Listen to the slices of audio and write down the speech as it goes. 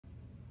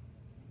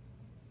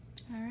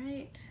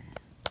Alright,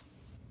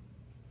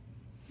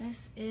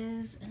 this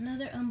is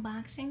another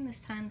unboxing. This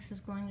time this is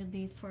going to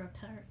be for a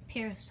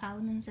pair of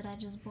Salomons that I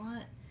just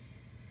bought.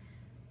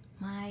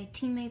 My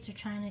teammates are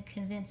trying to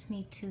convince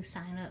me to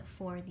sign up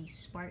for the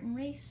Spartan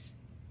race.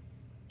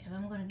 If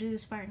I'm going to do the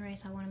Spartan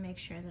race, I want to make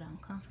sure that I'm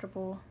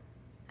comfortable.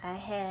 I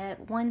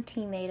had one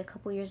teammate a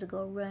couple years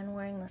ago run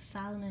wearing the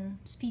Salomon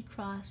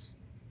Speedcross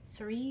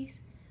 3s,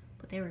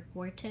 but they were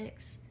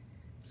Gore-Tex.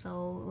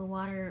 So the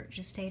water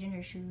just stayed in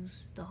her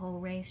shoes the whole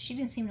race. She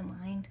didn't seem to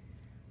mind,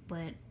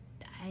 but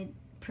I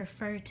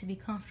prefer to be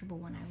comfortable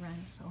when I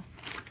run. So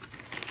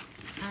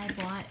I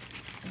bought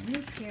a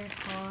new pair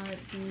called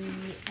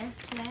the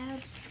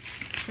S-Labs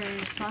for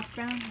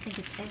Softground. I think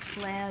it's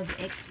S-Lab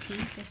XT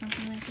or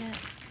something like that.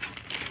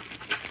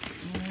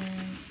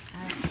 And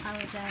I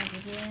apologize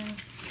again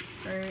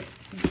for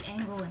the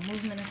angle and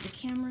movement of the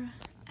camera.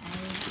 I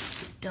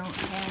don't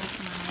have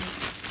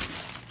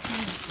my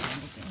camera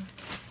stand again.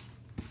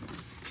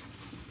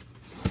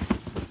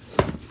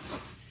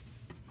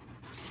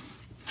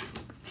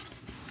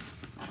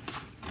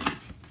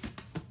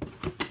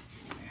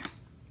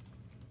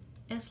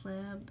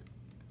 S-Lab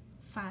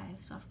 5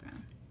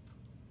 Softground.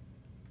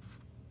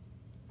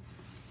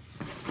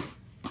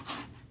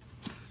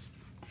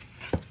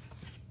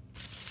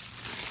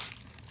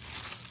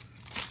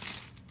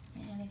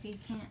 And if you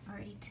can't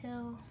already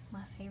tell,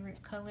 my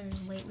favorite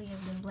colors lately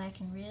have been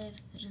black and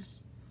red. I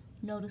just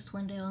noticed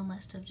one day all my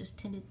stuff just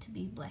tended to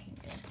be black and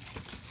red.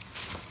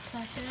 So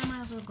I said I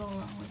might as well go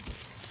along with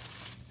it.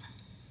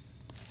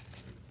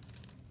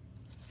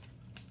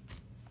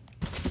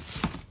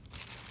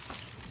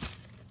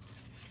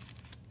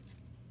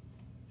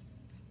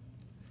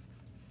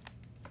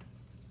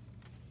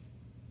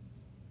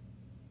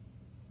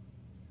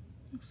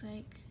 Looks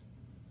like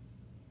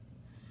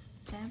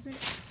fabric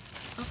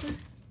bumper,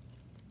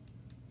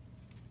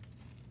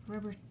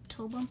 rubber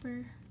toe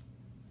bumper.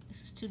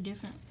 This is two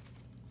different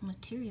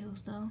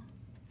materials though.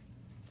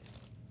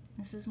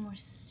 This is more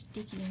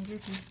sticky and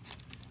grippy.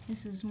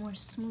 This is more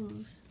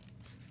smooth.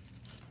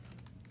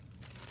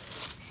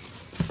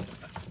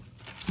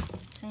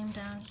 Same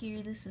down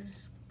here, this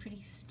is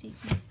pretty sticky.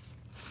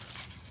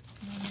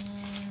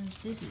 And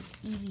this is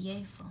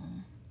EVA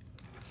foam.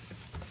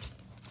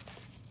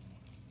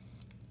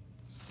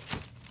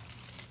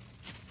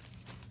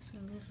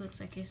 This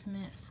looks like it's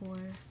meant for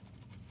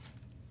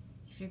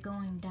if you're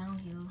going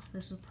downhill.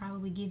 This will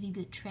probably give you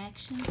good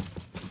traction,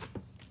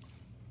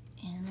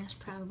 and that's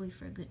probably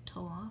for a good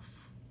toe off.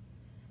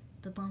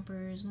 The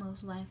bumper is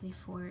most likely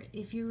for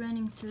if you're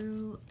running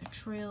through a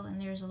trail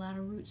and there's a lot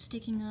of roots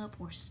sticking up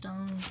or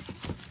stones.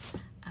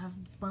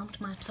 I've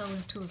bumped my toe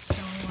into a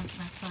stone once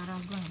and I thought I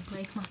was going to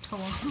break my toe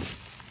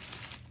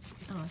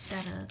off. Oh, it's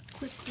got a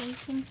quick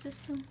lacing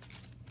system.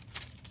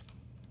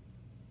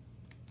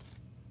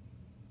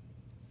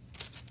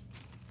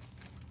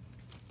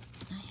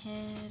 I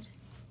had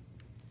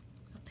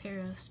a pair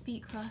of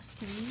Speedcross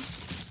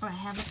 3s, or I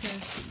have a pair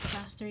of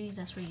Speedcross 3s.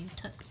 That's where you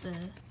tuck the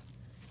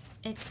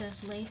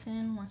excess lace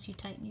in once you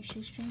tighten your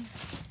shoestrings.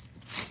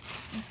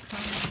 This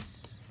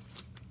comes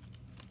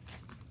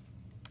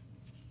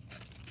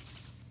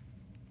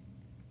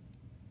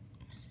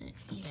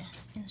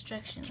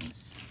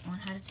instructions on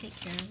how to take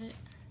care of it.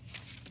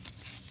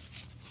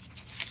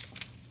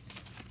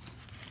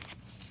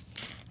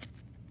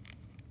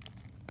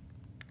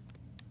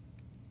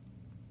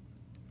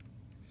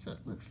 So it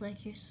looks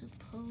like you're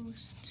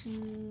supposed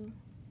to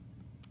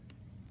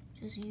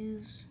just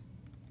use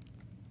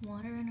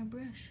water and a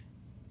brush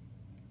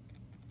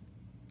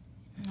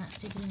and not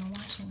stick it in a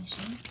washing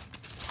machine.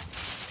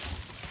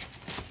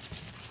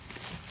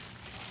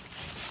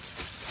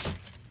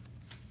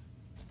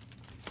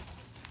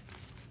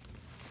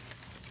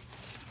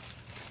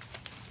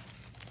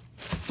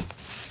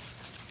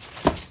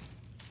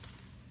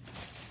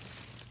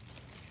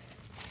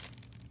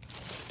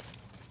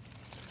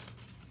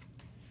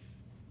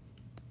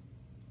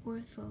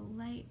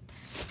 Ortholite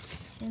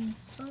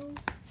insole.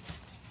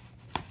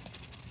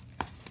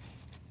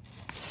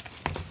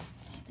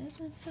 It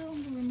doesn't feel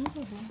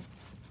removable.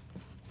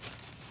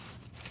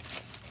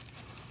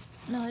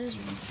 No, it is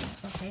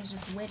removable. Okay, it's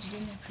just wedged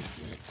in there pretty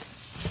good.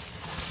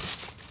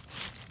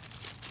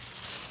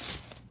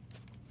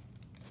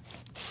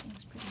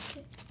 Seems pretty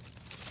thick.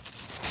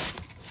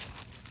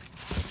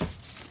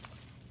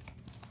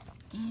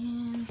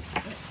 And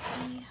let's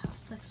see how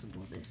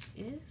flexible this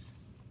is.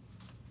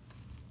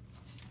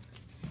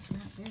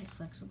 Not very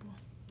flexible.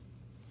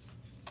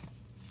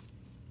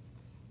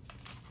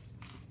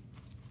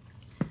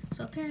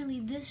 So apparently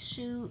this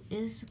shoe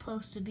is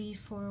supposed to be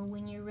for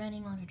when you're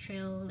running on a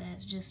trail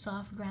that's just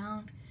soft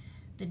ground.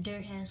 The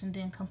dirt hasn't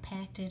been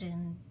compacted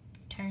and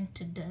turned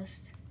to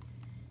dust.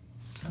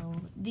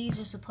 So these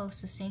are supposed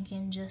to sink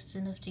in just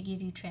enough to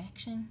give you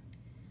traction.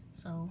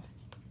 So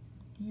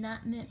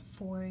not meant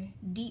for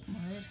deep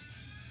mud,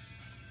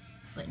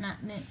 but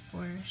not meant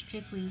for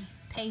strictly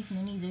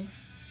pavement either.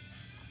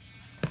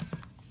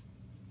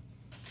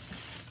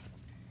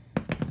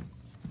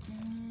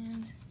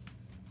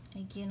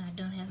 Again, I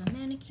don't have a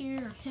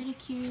manicure or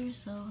pedicure,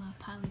 so I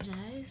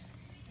apologize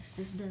if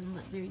this doesn't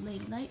look very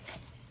ladylike.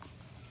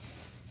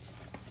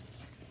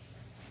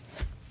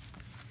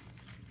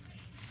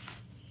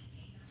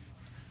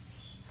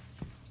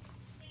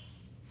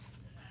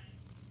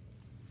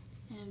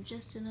 I have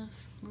just enough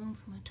room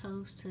for my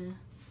toes to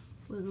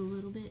wiggle a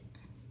little bit.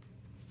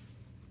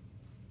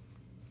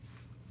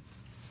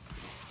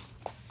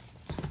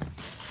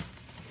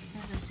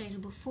 As I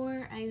stated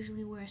before, I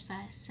usually wear a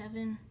size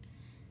 7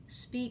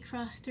 Speed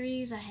Cross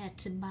 3s. I had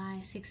to buy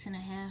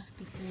 6.5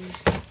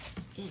 because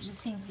it just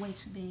seemed way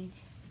too big.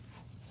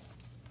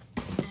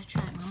 I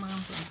tried my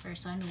mom's one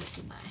first, so I knew what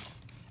to buy.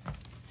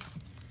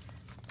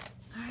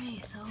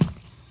 Alright, so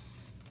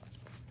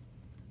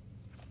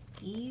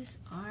these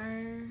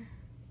are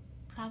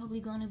probably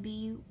going to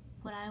be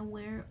what I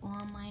wear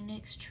on my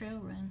next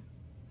trail run.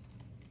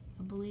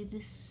 I believe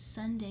this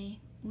Sunday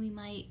we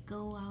might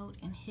go out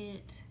and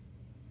hit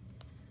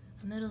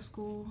a middle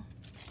school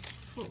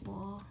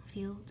football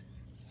field.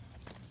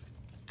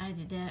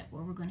 Either that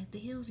or we're going to hit the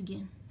hills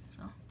again.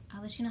 So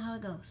I'll let you know how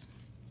it goes.